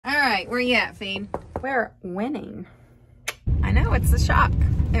right, where you at, Feed? We're winning. I know, it's a shock.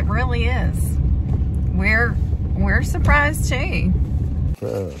 It really is. We're surprised too.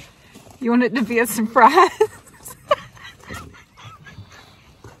 You want it to be a surprise?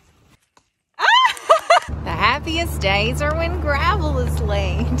 The happiest days are when gravel is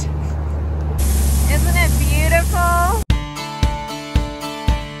laid. Isn't it beautiful?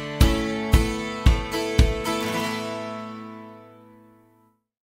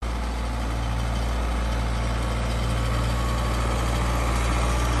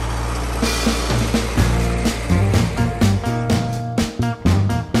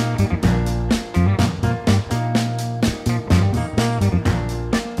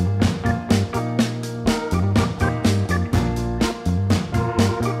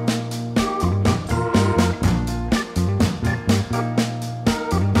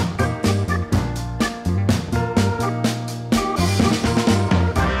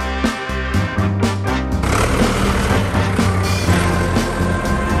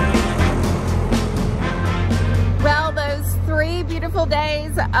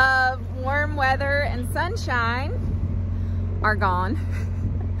 Days of warm weather and sunshine are gone.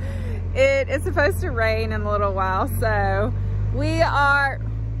 It is supposed to rain in a little while, so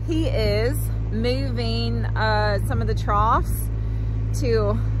he is moving some of the troughs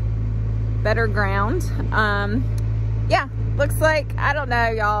to better ground. Yeah, looks like, I don't know,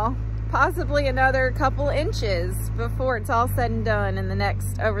 y'all, possibly another couple inches before it's all said and done in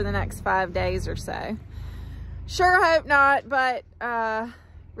over the next 5 days or so. Sure hope not, but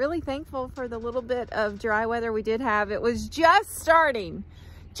really thankful for the little bit of dry weather we did have. It was just starting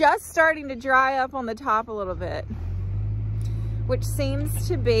to dry up on the top a little bit, which seems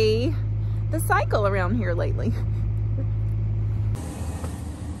to be the cycle around here lately.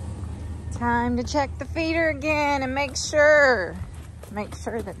 Time to check the feeder again and make sure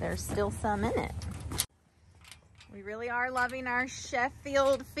that there's still some in it. We really are loving our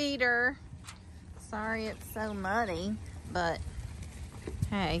Sheffield feeder. Sorry it's so muddy, but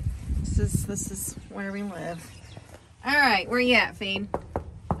hey, this is where we live. All right, where you at, Feed?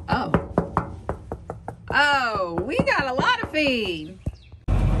 Oh, we got a lot of feed.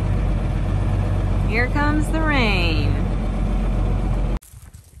 Here comes the rain.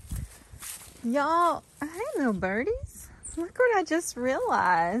 Y'all, hey little birdies, look what I just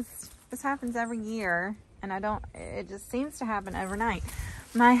realized. This happens every year, and it just seems to happen overnight.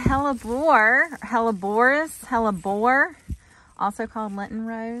 My hellebore, also called Lenten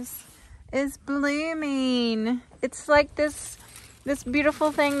rose, is blooming. It's like this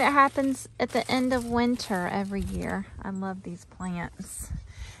beautiful thing that happens at the end of winter every year. I love these plants.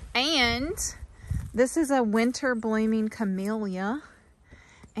 And this is a winter blooming camellia.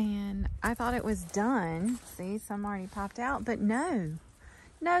 And I thought it was done. See, some already popped out, but no,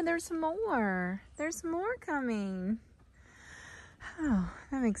 there's more. There's more coming. Oh,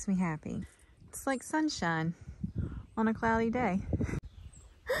 that makes me happy. It's like sunshine on a cloudy day.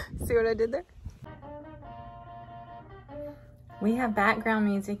 See what I did there? We have background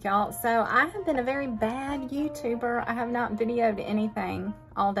music, y'all. So I have been a very bad YouTuber. I have not videoed anything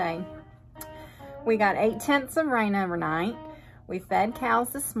all day. We got 8/10 of rain overnight. We fed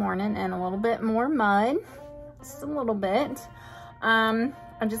cows this morning and a little bit more mud, just a little bit.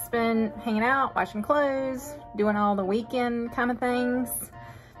 I've just been hanging out, washing clothes, doing all the weekend kind of things,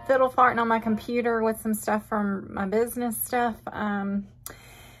 fiddle farting on my computer with some stuff from my business stuff. And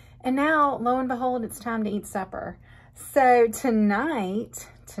now, lo and behold, it's time to eat supper. So tonight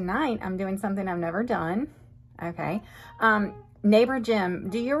I'm doing something I've never done. Okay. Neighbor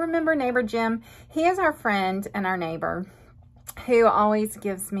Jim. Do you remember Neighbor Jim? He is our friend and our neighbor who always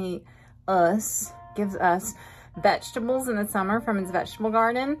gives us vegetables in the summer from his vegetable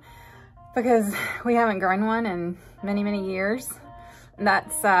garden, because we haven't grown one in many years.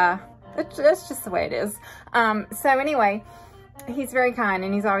 That's just the way it is. So anyway, he's very kind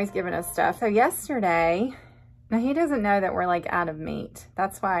and he's always giving us stuff. So yesterday, now he doesn't know that we're like out of meat.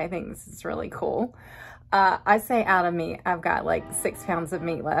 That's why I think this is really cool. I say out of meat. I've got like 6 pounds of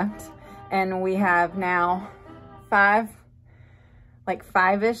meat left, and we have now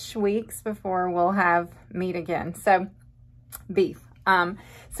 5-ish weeks before we'll have meat again. So beef.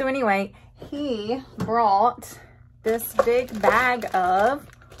 So anyway, he brought this big bag of,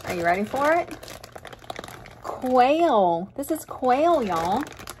 are you ready for it? Quail. This is quail, y'all.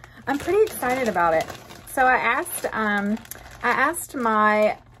 I'm pretty excited about it. So I asked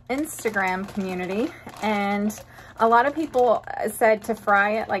my Instagram community, and a lot of people said to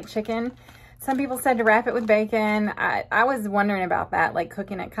fry it like chicken. Some people said to wrap it with bacon. I was wondering about that, like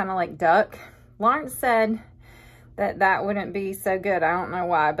cooking it kind of like duck. Lawrence said that wouldn't be so good. I don't know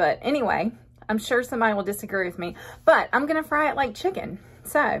why, but anyway, I'm sure somebody will disagree with me, but I'm gonna fry it like chicken.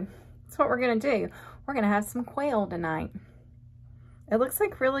 So that's what we're gonna do. We're gonna have some quail tonight. It looks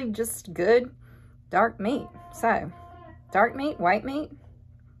like really just good dark meat. So dark meat, white meat,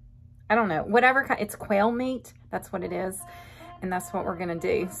 I don't know, whatever kind, it's quail meat, that's what it is. And that's what we're gonna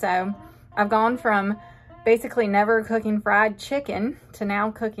do. So I've gone from basically never cooking fried chicken to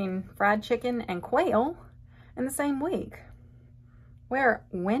now cooking fried chicken and quail in the same week. We're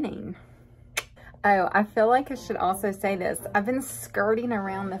winning. Oh, I feel like I should also say this. I've been skirting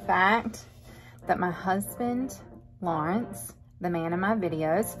around the fact that my husband, Lawrence, the man in my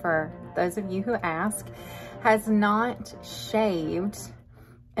videos, for those of you who ask, has not shaved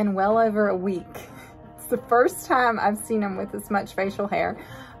in well over a week. It's the first time I've seen him with this much facial hair.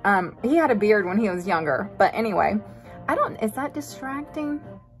 He had a beard when he was younger, but anyway, is that distracting?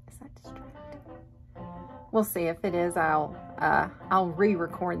 Is that distracting? We'll see. If it is, I'll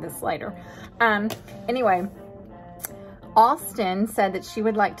re-record this later. Anyway, Austin said that she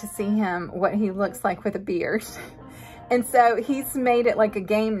would like to see him, what he looks like with a beard. And so he's made it like a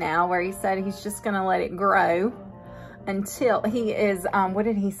game now where he said he's just going to let it grow until he is, what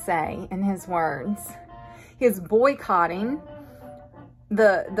did he say in his words? He is boycotting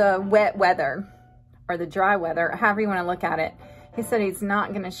the wet weather or the dry weather, however you want to look at it. He said he's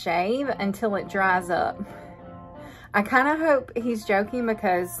not going to shave until it dries up. I kind of hope he's joking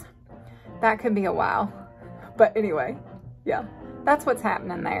because that could be a while. But anyway, yeah, that's what's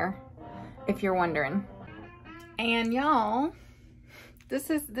happening there, if you're wondering. And y'all, this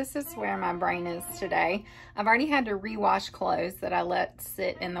is where my brain is today. I've already had to rewash clothes that I let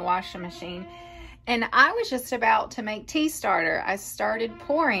sit in the washing machine. And I was just about to make tea starter. I started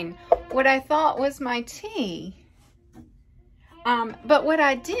pouring what I thought was my tea. But what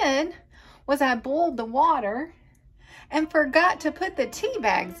I did was I boiled the water and forgot to put the tea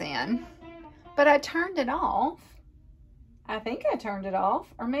bags in. But I turned it off. I think I turned it off,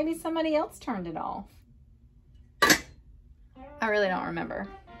 or maybe somebody else turned it off. I really don't remember.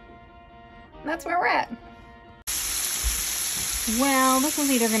 And that's where we're at. Well, this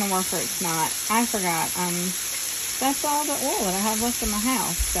is either gonna work or it's not. I forgot. That's all the oil that I have left in my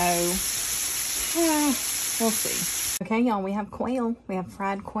house, so we'll see. Okay, y'all, we have quail. We have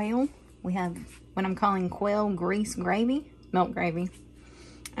fried quail. We have what I'm calling quail grease gravy, milk gravy,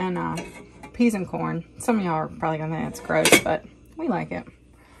 and peas and corn. Some of y'all are probably gonna think it's gross, but we like it.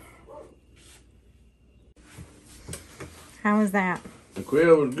 How was that? The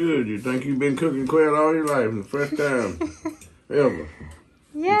quail was good. You think you've been cooking quail all your life, and the first time ever.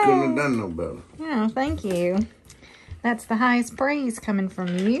 Yeah. You couldn't have done no better. Yeah, thank you. That's the highest praise coming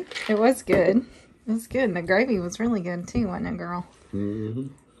from you. It was good. It was good. And the gravy was really good too, wasn't it, girl? Mm-hmm.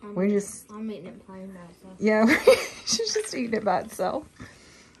 I'm eating it plain by itself. Yeah, she's just eating it by itself.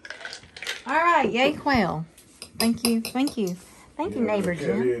 All right, yay quail. Thank you, thank you. Thank you, neighbor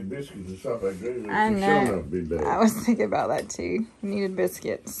Jim. Biscuits and stuff like that. I know. I was thinking about that too. We needed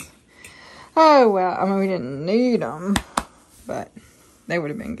biscuits. Oh, well, I mean, we didn't need them, but they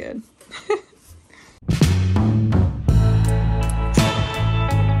would have been good.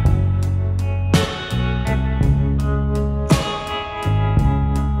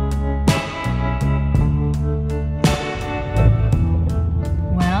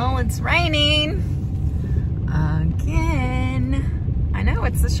 Well, it's raining again. I know,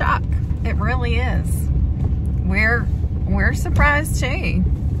 it's a shock. It really is. We're surprised too.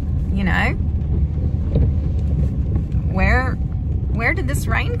 You know, where did this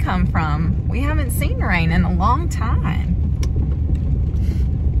rain come from? We haven't seen rain in a long time.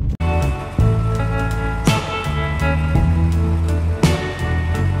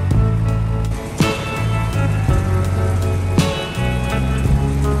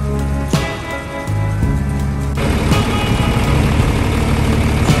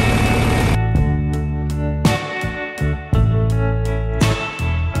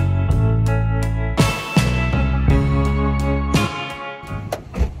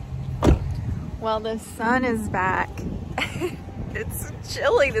 Well, the sun is back. It's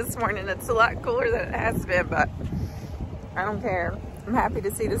chilly this morning. It's a lot cooler than it has been, but I don't care. I'm happy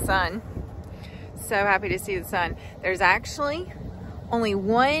to see the sun. So happy to see the sun. There's actually only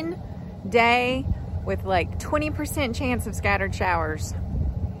one day with like 20% chance of scattered showers.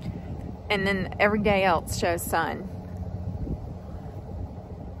 And then every day else shows sun.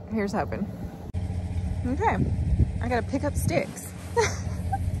 Here's hoping. Okay, I gotta pick up sticks.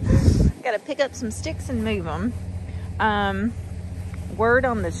 Gotta pick up some sticks and move them. Word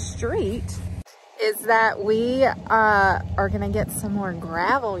on the street is that we are gonna get some more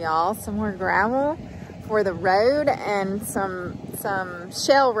gravel, y'all. Some more gravel for the road and some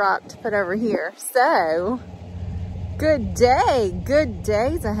shell rock to put over here. So, good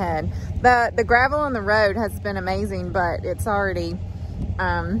days ahead. The gravel on the road has been amazing, but it's already,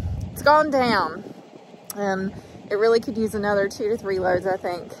 it's gone down. It really could use another 2 to 3 loads, I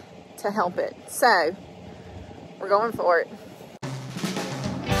think, to help it. So, we're going for it.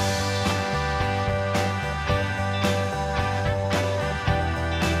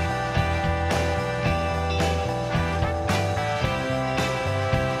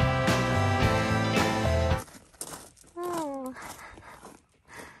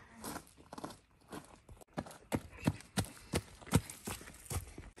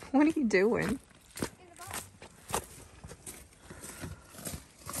 What are you doing?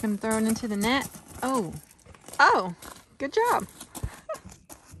 Gonna throw it into the net? Oh, good job.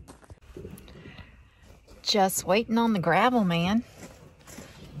 Just waiting on the gravel man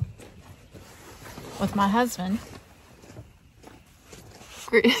with my husband.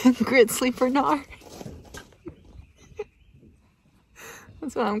 Grit sleeper gnar.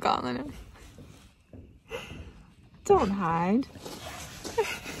 That's what I'm calling him. Don't hide.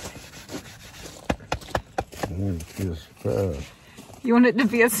 I want it to be a surprise. You want it to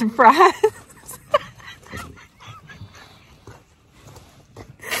be a surprise?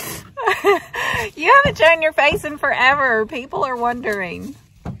 You haven't shown your face in forever. People are wondering.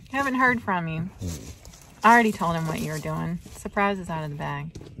 Haven't heard from you. I already told him what you were doing. Surprise is out of the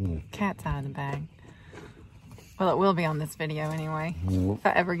bag. Cat's out of the bag. Well, it will be on this video anyway. If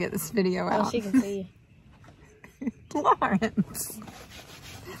I ever get this video out. Oh, she can see you. Lawrence.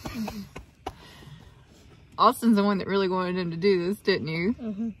 Austin's the one that really wanted him to do this, didn't you?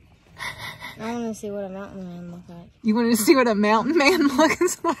 I want to see what a mountain man looks like. You wanted to see what a mountain man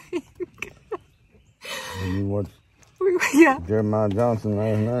looks like? And you watched Yeah. Jeremiah Johnson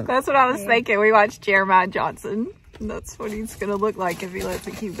last night? That's what I was thinking. We watched Jeremiah Johnson. That's what he's going to look like if he lets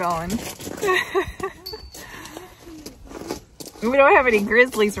it keep going. We don't have any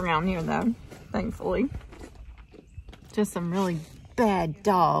grizzlies around here, though, thankfully. Just some really bad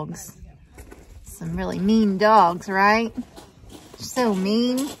dogs. Some really mean dogs, right? So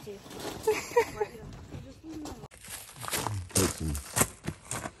mean. Put some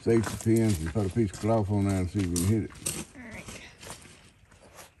safety pins and put a piece of cloth on there and see if you can hit it.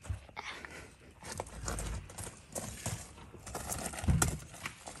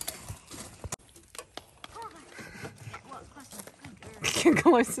 You're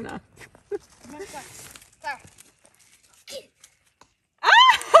close enough. Good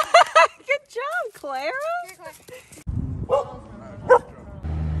job, Clara.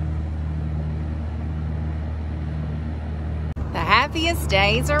 The happiest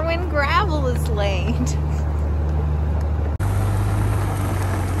days are when gravel is laid.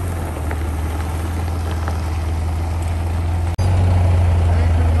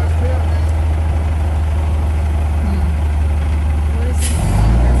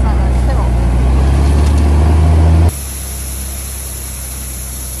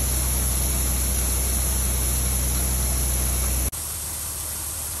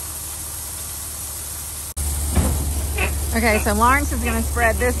 Okay, so Lawrence is gonna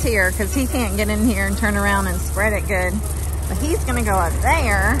spread this here because he can't get in here and turn around and spread it good. But he's gonna go up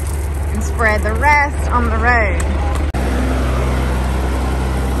there and spread the rest on the road.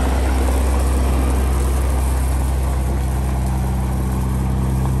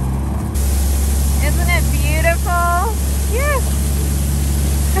 Isn't it beautiful? Yes.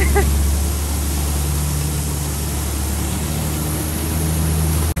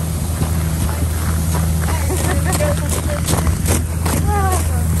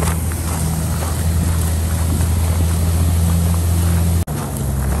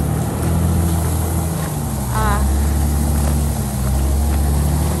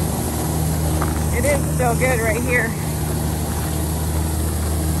 It is still good right here.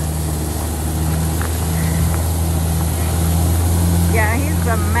 Yeah, he's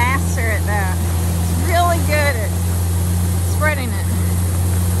the master at that. He's really good at spreading it.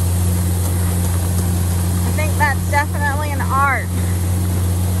 I think that's definitely an art.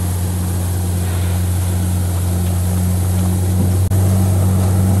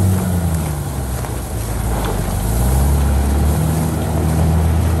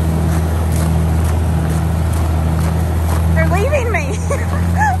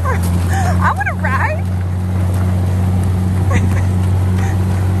 I want to ride.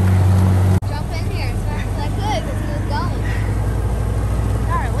 Jump in here as fast as I could because he was going.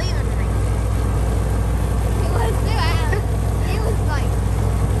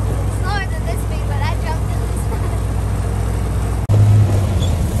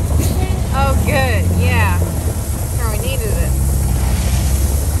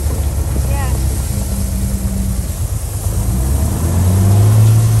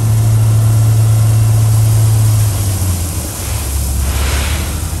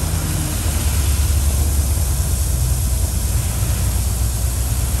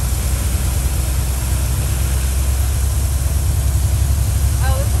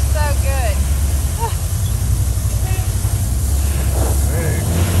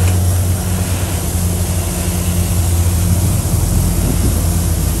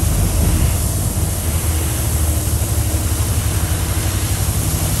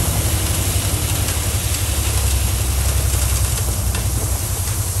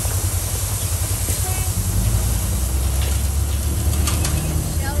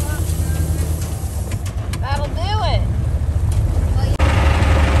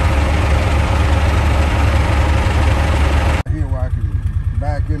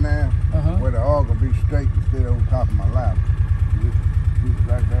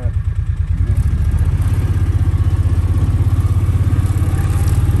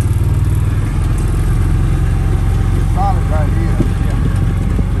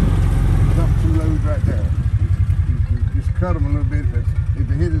 If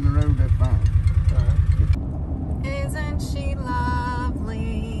they hit in the road, that's fine. Isn't she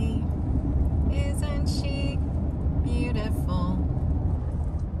lovely? Isn't she beautiful?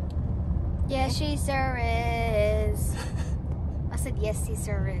 Yes, she sir is. I said yes, she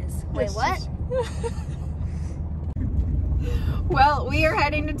sir is. Wait, what? Well, we are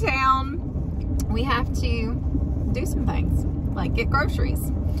heading to town. We have to do some things, like get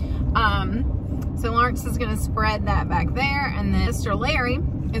groceries. So Lawrence is going to spread that back there, and then Mr. Larry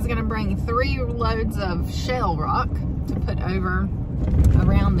is going to bring 3 loads of shell rock to put over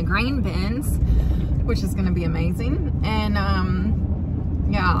around the grain bins, which is going to be amazing. And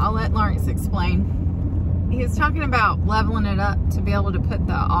yeah, I'll let Lawrence explain. He was talking about leveling it up to be able to put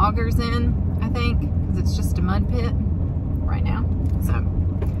the augers in, I think, because it's just a mud pit right now. So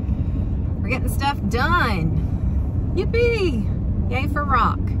we're getting stuff done. Yippee! Yay for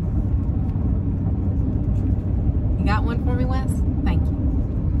rock. You got one for me, Wes? Thank you.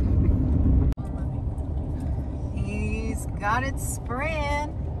 He's got it spread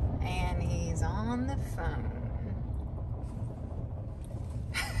and he's on the phone.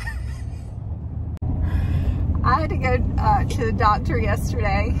 I had to go to the doctor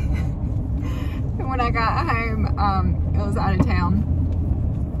yesterday. When I got home, it was out of town.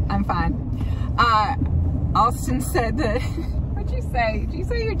 I'm fine. Austin said that, what'd you say? Did you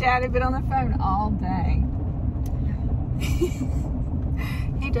say your dad had been on the phone all day?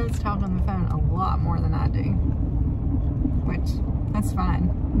 He does talk on the phone a lot more than I do, which, that's fine.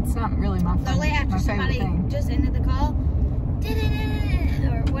 It's not really my Literally after somebody thing. just ended the call,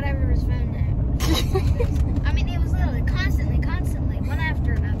 or whatever his phone name. I mean, it was literally constantly, one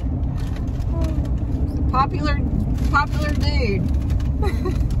after another. Popular dude.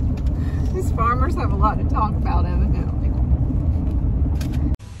 These farmers have a lot to talk about, evidently.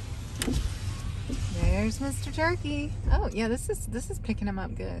 There's Mr. Turkey. Oh yeah, this is picking him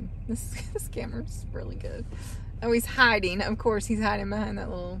up good. This camera's really good. Oh, he's hiding. Of course, he's hiding behind that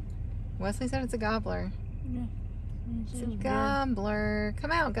little. Wesley said it's a gobbler. Yeah. It's a gobbler.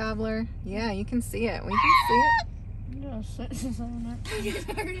 Come out, gobbler. Yeah, you can see it. We can see it.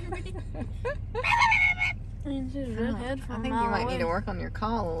 I think you might need to work on your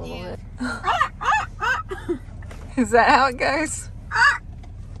call a little bit. Is that how it goes?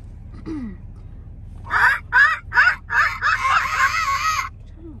 Okay,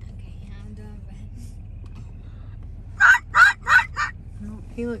 I'm done.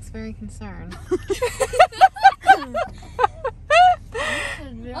 He looks very concerned.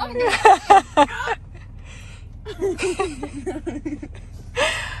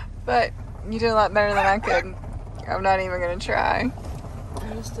 But you did a lot better than I could. I'm not even gonna try.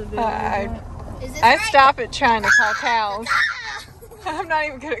 I stop at trying to call cows. I'm not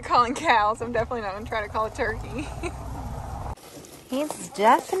even good at calling cows. I'm definitely not gonna try to call a turkey. He's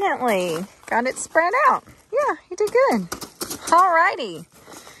definitely got it spread out. Yeah, he did good. Alrighty.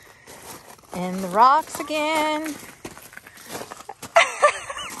 And the rocks again.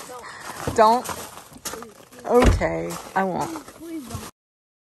 Don't. Okay, I won't.